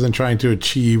 right? This isn't trying to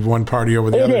achieve one party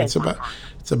over the other.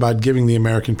 It's about giving the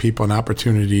American people an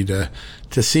opportunity to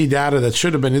see data that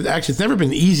should have been, actually, it's never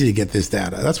been easy to get this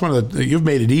data. That's you've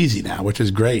made it easy now, which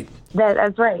is great.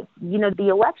 That's right. The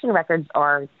election records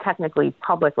are technically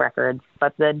public records,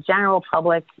 but the general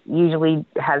public usually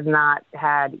has not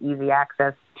had easy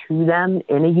access to them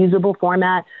in a usable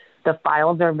format. The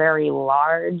files are very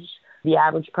large. The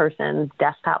average person's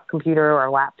desktop computer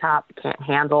or laptop can't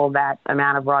handle that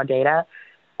amount of raw data.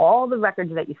 All the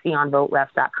records that you see on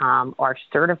voteref.com are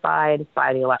certified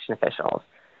by the election officials.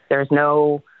 There's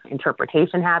no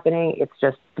interpretation happening. It's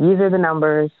just, these are the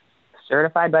numbers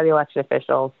certified by the election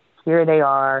officials. Here they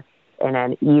are in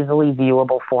an easily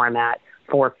viewable format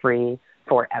for free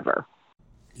forever.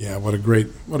 Yeah, what a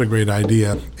great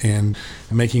idea. And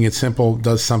making it simple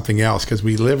does something else, because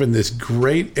we live in this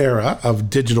great era of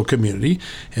digital community.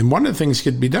 And one of the things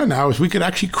that could be done now is we could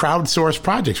actually crowdsource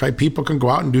projects, right? People can go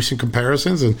out and do some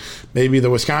comparisons, and maybe the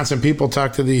Wisconsin people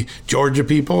talk to the Georgia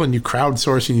people, and you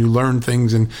crowdsource and you learn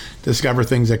things and discover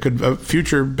things that could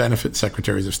future benefit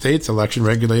secretaries of states, election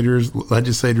regulators,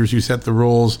 legislators who set the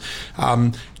rules.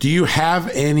 Do you have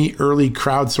any early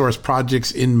crowdsource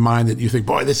projects in mind that you think,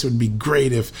 boy, this would be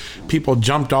great if people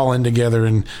jumped all in together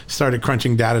and started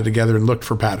crunching data together and looked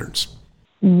for patterns?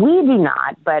 We do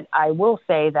not, but I will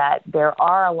say that there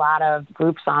are a lot of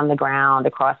groups on the ground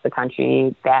across the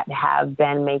country that have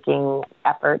been making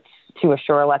efforts to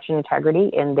assure election integrity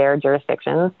in their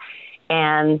jurisdictions.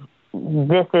 And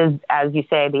this is, as you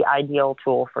say, the ideal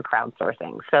tool for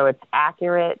crowdsourcing. So it's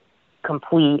accurate,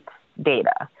 complete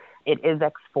data. It is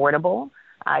exportable.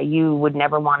 You would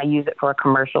never want to use it for a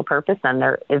commercial purpose, and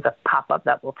there is a pop-up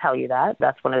that will tell you that.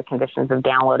 That's one of the conditions of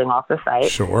downloading off the site.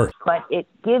 Sure. But it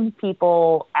gives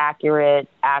people accurate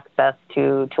access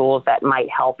to tools that might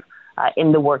help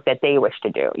in the work that they wish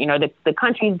to do. The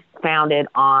country's founded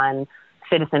on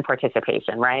citizen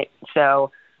participation, right? So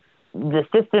the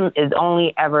system is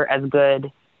only ever as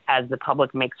good as the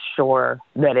public makes sure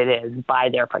that it is by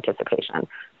their participation.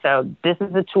 So this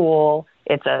is a tool.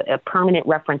 It's a permanent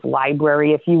reference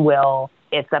library, if you will.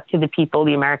 It's up to the people,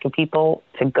 the American people,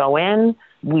 to go in.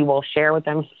 We will share with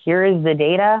them, here is the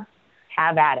data.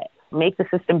 Have at it. Make the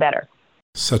system better.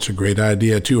 Such a great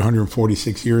idea.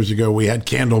 246 years ago, we had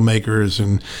candle makers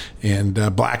and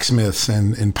blacksmiths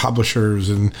and publishers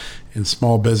and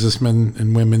small businessmen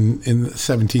and women in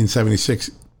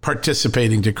 1776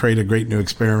 participating to create a great new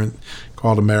experiment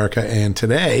called America. And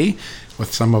today,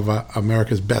 with some of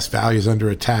America's best values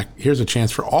under attack, here's a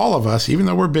chance for all of us, even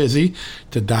though we're busy,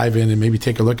 to dive in and maybe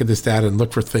take a look at this data and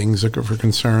look for things, look for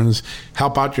concerns,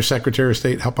 help out your Secretary of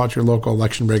State, help out your local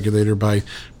election regulator by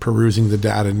perusing the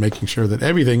data and making sure that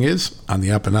everything is on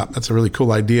the up and up. That's a really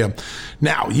cool idea.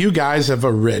 Now, you guys have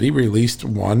already released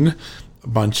one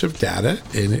bunch of data,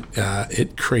 and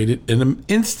it created an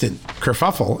instant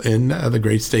kerfuffle in the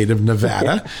great state of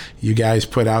Nevada. You guys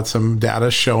put out some data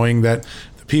showing that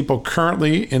the people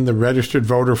currently in the registered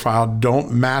voter file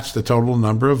don't match the total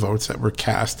number of votes that were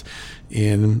cast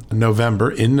in November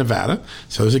in Nevada.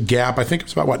 So there's a gap. I think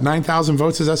it's about, 9,000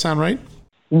 votes? Does that sound right?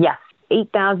 Yes,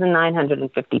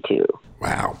 8,952.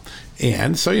 Wow.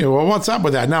 And so, well, what's up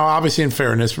with that? Now, obviously, in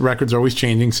fairness, records are always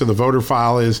changing. So the voter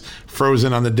file is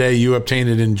frozen on the day you obtained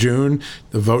it in June.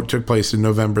 The vote took place in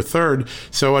November 3rd.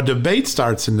 So a debate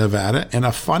starts in Nevada, and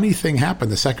a funny thing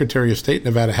happened. The Secretary of State in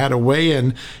Nevada had a weigh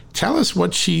in. Tell us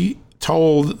what she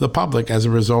told the public as a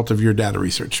result of your data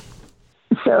research.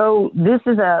 So this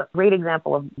is a great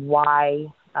example of why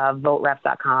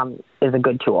voterefs.com is a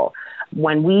good tool.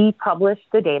 When we published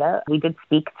the data, we did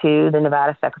speak to the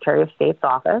Nevada Secretary of State's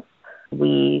office.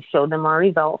 We showed them our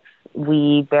results.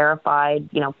 We verified,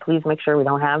 please make sure we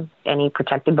don't have any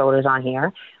protected voters on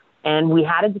here. And we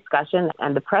had a discussion,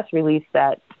 and the press release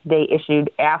that they issued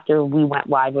after we went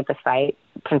live with the site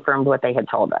confirmed what they had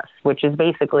told us, which is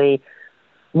basically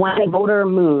when a voter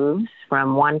moves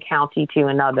from one county to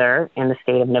another in the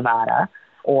state of Nevada,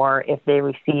 or if they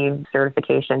receive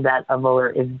certification that a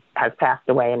voter has passed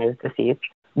away and is deceased,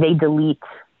 they delete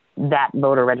that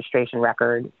voter registration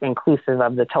record inclusive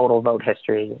of the total vote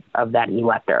history of that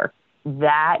elector.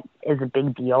 That is a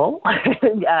big deal.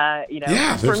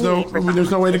 There's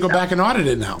no way to go back and audit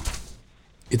it now.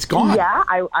 It's gone. Yeah,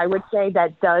 I would say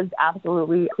that does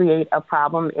absolutely create a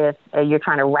problem if you're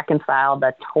trying to reconcile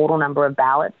the total number of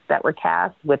ballots that were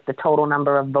cast with the total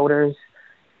number of voters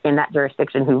in that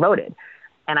jurisdiction who voted.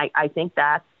 And I think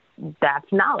that's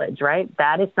knowledge, right?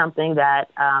 That is something that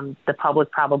the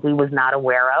public probably was not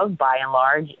aware of by and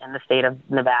large in the state of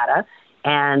Nevada.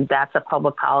 And that's a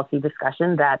public policy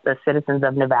discussion that the citizens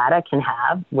of Nevada can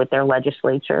have with their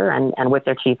legislature and with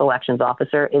their chief elections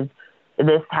officer. Is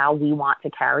this how we want to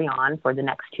carry on for the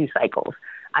next two cycles?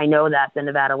 I know that the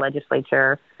Nevada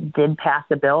legislature did pass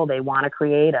a bill. They want to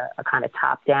create a kind of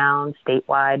top-down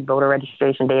statewide voter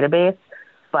registration database.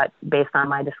 But based on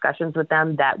my discussions with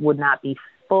them, that would not be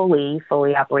fully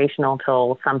operational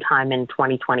till sometime in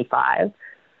 2025.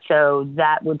 So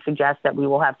that would suggest that we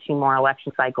will have two more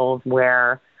election cycles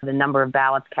where the number of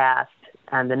ballots cast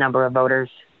and the number of voters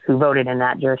who voted in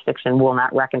that jurisdiction will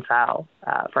not reconcile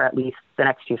for at least the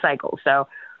next two cycles. So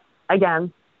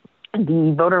again,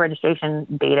 the voter registration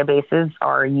databases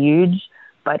are huge,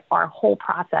 but our whole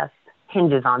process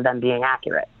hinges on them being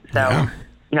accurate. So,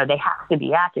 they have to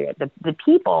be accurate. The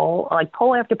people, like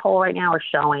poll after poll right now, are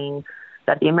showing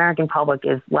that the American public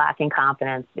is lacking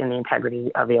confidence in the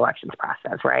integrity of the elections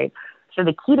process, right? So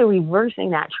the key to reversing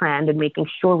that trend and making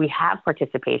sure we have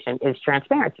participation is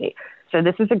transparency. So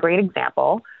this is a great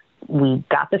example. We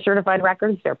got the certified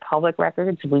records. They're public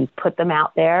records. We put them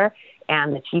out there,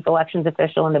 and the chief elections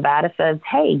official in Nevada says,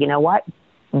 hey, you know what?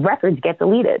 Records get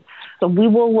deleted. So we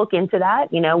will look into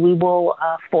that. We will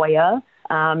FOIA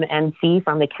and see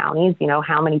from the counties,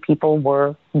 how many people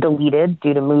were deleted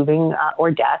due to moving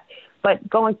or death. But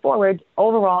going forward,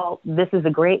 overall, this is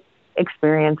a great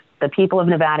experience. The people of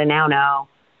Nevada now know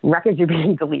records are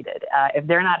being deleted. If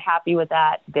they're not happy with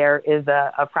that, there is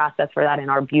a process for that in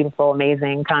our beautiful,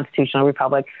 amazing constitutional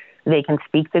republic. They can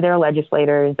speak to their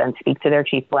legislators and speak to their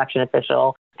chief election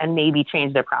official and maybe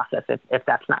change their process if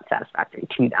that's not satisfactory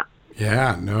to them.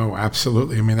 Yeah, no,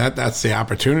 absolutely. I mean, that's the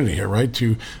opportunity here, right?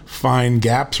 To find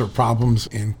gaps or problems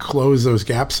and close those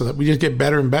gaps so that we just get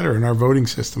better and better in our voting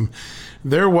system.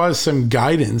 There was some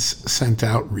guidance sent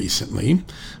out recently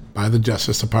by the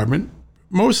Justice Department,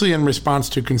 mostly in response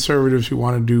to conservatives who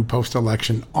want to do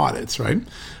post-election audits, right?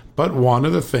 But one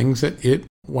of the things that it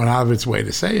went out of its way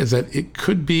to say is that it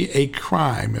could be a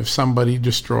crime if somebody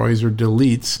destroys or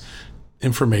deletes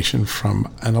information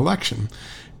from an election.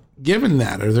 Given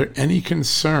that, are there any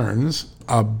concerns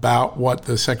about what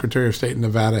the Secretary of State in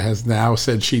Nevada has now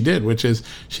said she did, which is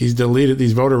she's deleted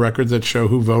these voter records that show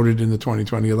who voted in the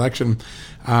 2020 election?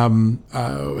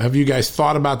 Have you guys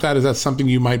thought about that? Is that something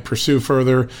you might pursue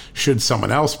further? Should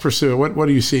someone else pursue it? What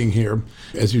are you seeing here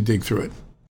as you dig through it?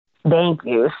 Thank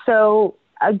you. So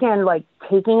again, like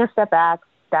taking a step back,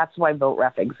 that's why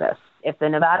VoteRef exists. If the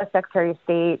Nevada Secretary of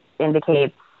State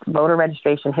indicates voter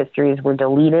registration histories were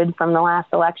deleted from the last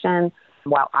election,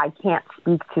 while I can't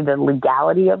speak to the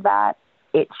legality of that,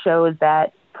 it shows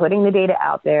that putting the data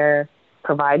out there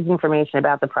provides information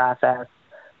about the process.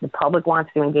 The public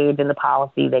wants to engage in the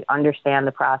policy. They understand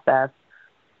the process.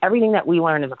 Everything that we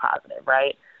learn is a positive,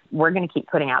 right? We're going to keep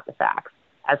putting out the facts.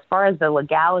 As far as the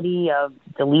legality of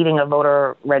deleting a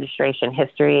voter registration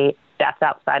history, that's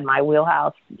outside my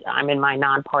wheelhouse. I'm in my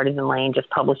nonpartisan lane, just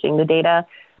publishing the data.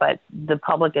 But the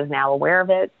public is now aware of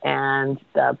it, and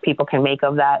people can make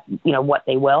of that, what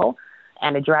they will,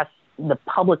 and address the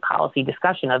public policy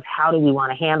discussion of how do we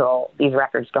want to handle these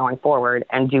records going forward,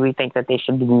 and do we think that they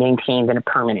should be maintained in a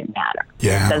permanent manner?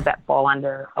 Yeah. Does that fall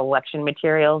under election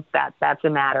materials? That's a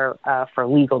matter for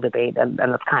legal debate, and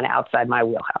that's kind of outside my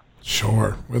wheelhouse.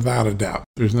 Sure, without a doubt.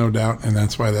 There's no doubt, and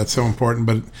that's why that's so important.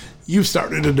 But you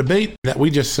started a debate that we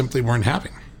just simply weren't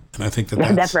having. And I think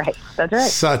that's right. That's right.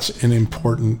 Such an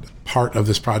important part of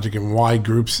this project, and why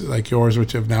groups like yours,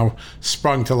 which have now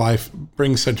sprung to life,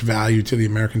 bring such value to the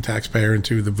American taxpayer and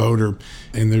to the voter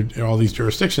in all these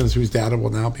jurisdictions whose data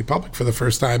will now be public for the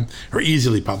first time, or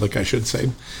easily public, I should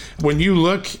say. When you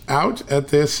look out at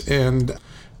this and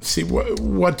see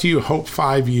what do you hope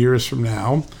 5 years from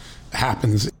now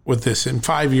happens with this? In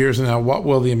 5 years now, what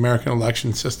will the American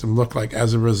election system look like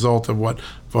as a result of what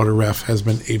VoterRef has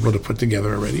been able to put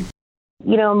together already?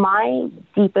 My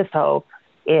deepest hope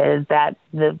is that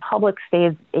the public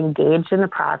stays engaged in the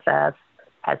process,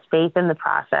 has faith in the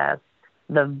process.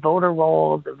 The voter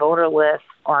rolls, the voter lists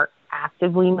are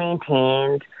actively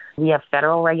maintained. We have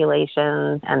federal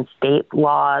regulations and state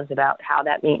laws about how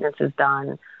that maintenance is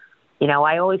done.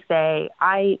 I always say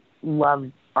I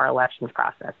love our elections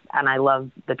process, and I love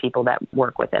the people that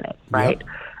work within it, right? Yep.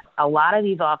 A lot of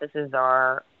these offices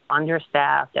are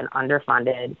understaffed and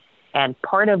underfunded, and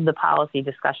part of the policy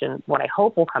discussion, what I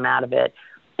hope will come out of it,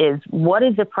 is what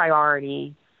is the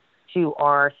priority to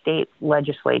our state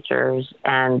legislatures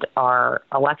and our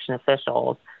election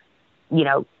officials?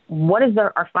 What is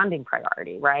our funding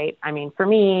priority, right? I mean, for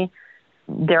me,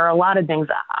 there are a lot of things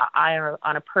I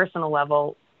on a personal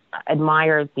level,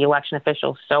 admire the election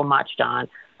officials so much, John.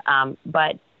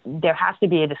 But there has to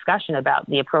be a discussion about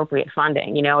the appropriate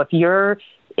funding. If you're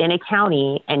in a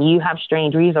county and you have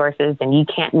strained resources and you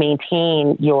can't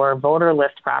maintain your voter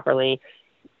list properly,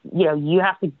 you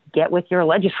have to get with your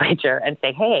legislature and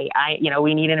say, hey,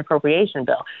 we need an appropriation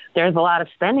bill. There's a lot of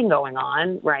spending going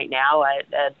on right now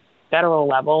at federal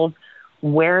levels.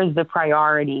 Where's the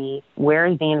priority?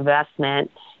 Where's the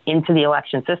investment into the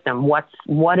election system?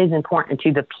 What is important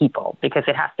to the people, because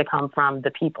it has to come from the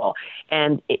people.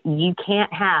 And you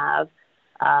can't have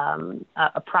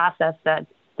a process that's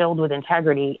filled with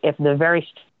integrity if the very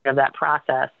start of that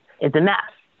process is a mess.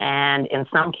 And in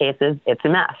some cases, it's a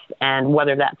mess. And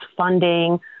whether that's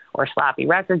funding or sloppy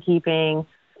record keeping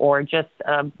or just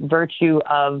a virtue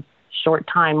of short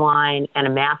timeline and a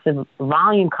massive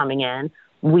volume coming in,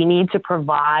 we need to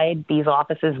provide these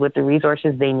offices with the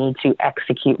resources they need to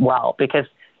execute well, because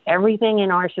everything in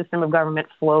our system of government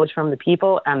flows from the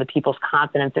people and the people's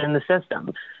confidence in the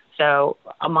system. So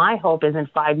my hope is in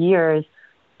 5 years,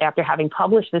 after having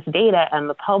published this data and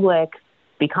the public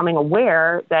becoming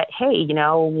aware that, hey,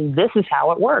 this is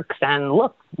how it works. And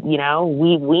look,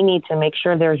 we need to make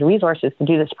sure there's resources to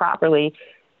do this properly,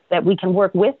 that we can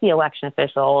work with the election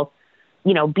officials,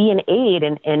 be an aid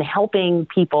in helping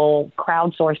people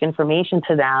crowdsource information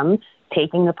to them,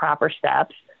 taking the proper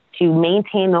steps to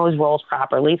maintain those roles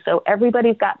properly. So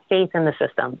everybody's got faith in the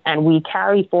system and we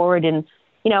carry forward in,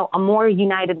 a more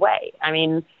united way. I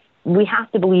mean, we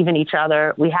have to believe in each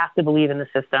other. We have to believe in the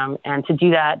system. And to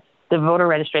do that, the voter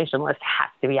registration list has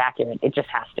to be accurate. It just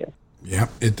has to. Yeah,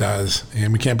 it does.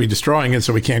 And we can't be destroying it,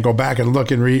 so we can't go back and look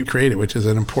and recreate it, which is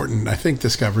an important, I think,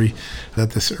 discovery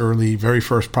that this very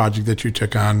first project that you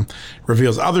took on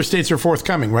reveals. Other states are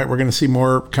forthcoming, right? We're going to see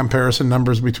more comparison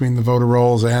numbers between the voter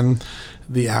rolls and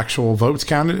the actual votes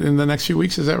counted in the next few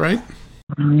weeks. Is that right?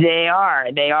 They are.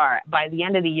 By the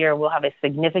end of the year, we'll have a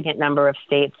significant number of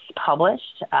states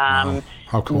published. How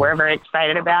cool. We're very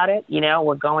excited about it.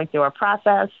 We're going through a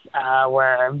process.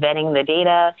 We're vetting the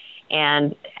data.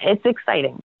 And it's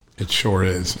exciting. It sure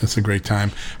is. It's a great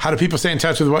time. How do people stay in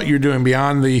touch with what you're doing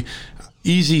beyond the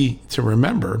easy to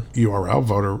remember URL,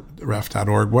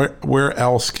 voterref.org? Where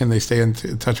else can they stay in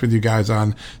touch with you guys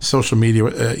on social media,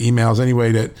 emails, any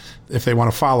way that if they want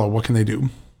to follow, what can they do?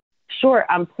 Sure.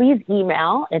 Please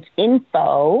email. It's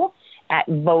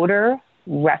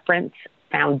info@voterreference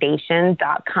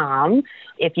referencefoundation.com.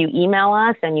 If you email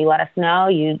us and you let us know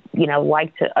you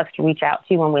like us to reach out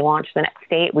to you when we launch the next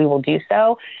date, we will do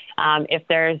so. If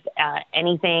there's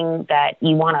anything that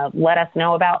you want to let us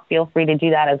know about, feel free to do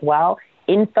that as well.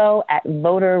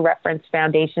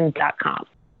 info@voterreferencefoundation.com.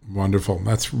 Wonderful.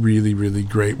 That's really, really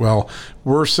great. Well,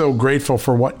 we're so grateful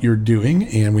for what you're doing,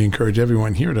 and we encourage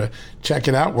everyone here to check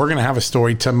it out. We're going to have a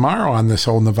story tomorrow on this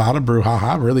whole Nevada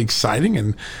brouhaha. Really exciting,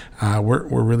 and we're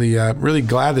really, really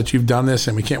glad that you've done this,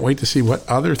 and we can't wait to see what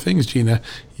other things, Gina,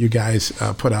 you guys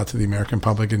put out to the American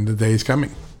public in the days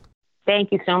coming.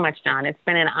 Thank you so much, John. It's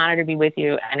been an honor to be with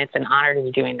you, and it's an honor to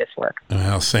be doing this work.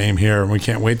 Well, same here, and we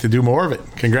can't wait to do more of it.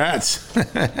 Congrats.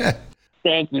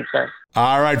 Thank you, sir.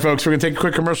 All right, folks, we're going to take a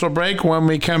quick commercial break. When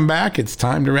we come back, it's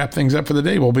time to wrap things up for the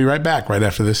day. We'll be right back right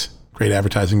after this great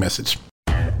advertising message.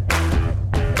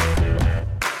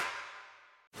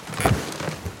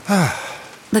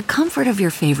 The comfort of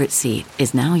your favorite seat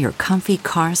is now your comfy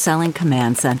car selling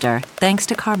command center, thanks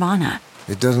to Carvana.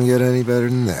 It doesn't get any better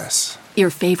than this. Your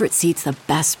favorite seat's the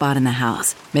best spot in the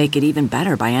house. Make it even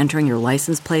better by entering your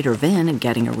license plate or VIN and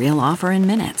getting a real offer in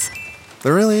minutes.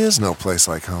 There really is no place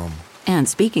like home. And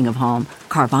speaking of home,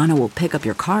 Carvana will pick up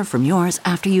your car from yours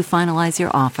after you finalize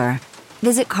your offer.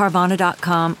 Visit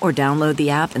Carvana.com or download the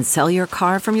app and sell your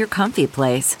car from your comfy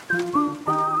place.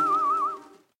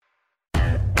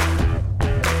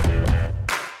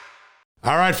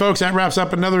 All right, folks, that wraps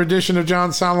up another edition of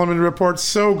John Solomon Report.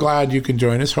 So glad you can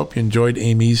join us. Hope you enjoyed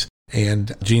Amy's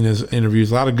and Gina's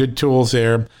interviews. A lot of good tools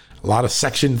there. A lot of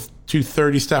Section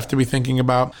 230 stuff to be thinking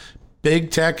about. Big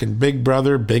tech and big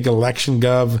brother, big election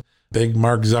gov, big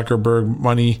Mark Zuckerberg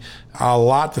money. A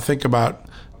lot to think about.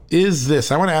 Is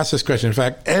this, I want to ask this question. In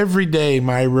fact, every day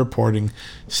my reporting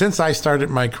since I started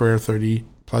my career 30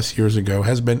 plus years ago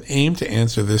has been aimed to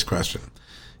answer this question.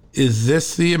 Is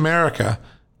this the America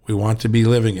we want to be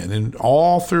living in? And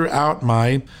all throughout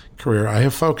my career, I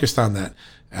have focused on that.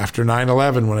 After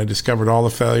 9/11, when I discovered all the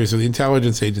failures of the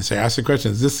intelligence agency, I asked the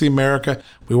question, is this the America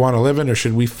we want to live in, or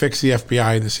should we fix the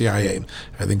FBI and the CIA?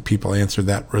 I think people answered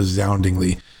that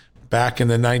resoundingly. Back in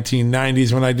the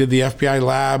 1990s, when I did the FBI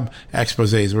lab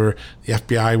exposés where the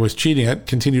FBI was cheating, it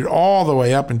continued all the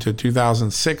way up into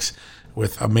 2006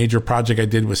 with a major project I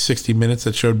did with 60 Minutes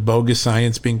that showed bogus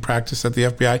science being practiced at the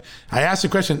FBI. I asked the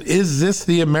question, is this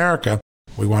the America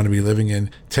we want to be living in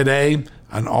today?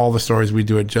 On all the stories we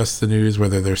do at Just the News,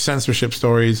 whether they're censorship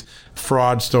stories,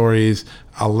 fraud stories,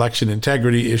 election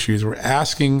integrity issues, we're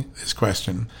asking this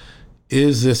question.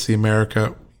 Is this the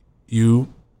America you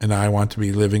and I want to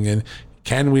be living in?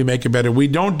 Can we make it better? We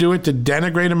don't do it to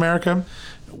denigrate America.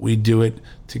 We do it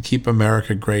to keep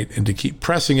America great and to keep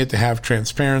pressing it to have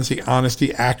transparency,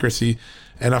 honesty, accuracy,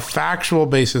 and a factual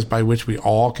basis by which we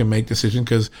all can make decisions,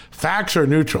 because facts are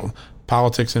neutral.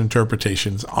 Politics and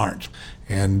interpretations aren't.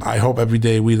 And I hope every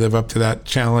day we live up to that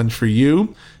challenge for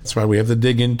you. That's why we have the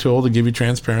Dig In tool to give you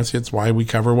transparency. It's why we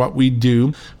cover what we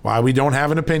do, why we don't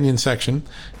have an opinion section.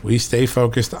 We stay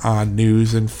focused on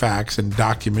news and facts and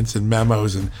documents and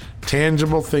memos and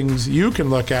tangible things you can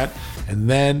look at and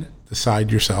then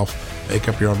decide yourself, make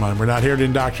up your own mind. We're not here to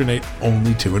indoctrinate,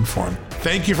 only to inform.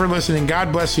 Thank you for listening.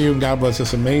 God bless you, and God bless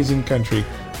this amazing country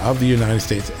of the United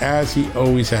States, as he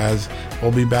always has.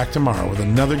 We'll be back tomorrow with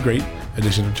another great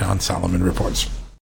edition of John Solomon Reports.